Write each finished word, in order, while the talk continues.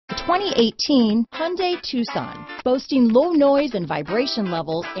The 2018 Hyundai Tucson. Boasting low noise and vibration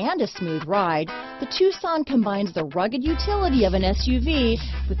levels and a smooth ride, the Tucson combines the rugged utility of an SUV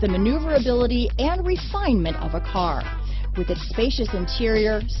with the maneuverability and refinement of a car. With its spacious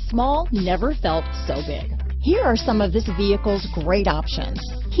interior, small never felt so big. Here are some of this vehicle's great options: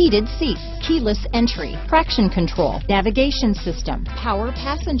 heated seats, keyless entry, traction control, navigation system, power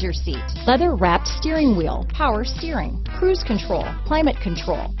passenger seat, leather-wrapped steering wheel, power steering, cruise control, climate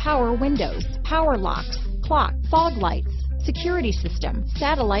control, power windows, power locks, clock, fog lights, security system,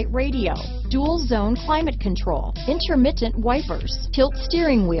 satellite radio, dual zone climate control, intermittent wipers, tilt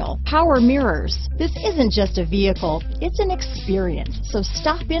steering wheel, power mirrors. This isn't just a vehicle, it's an experience. So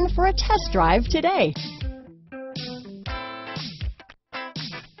stop in for a test drive today.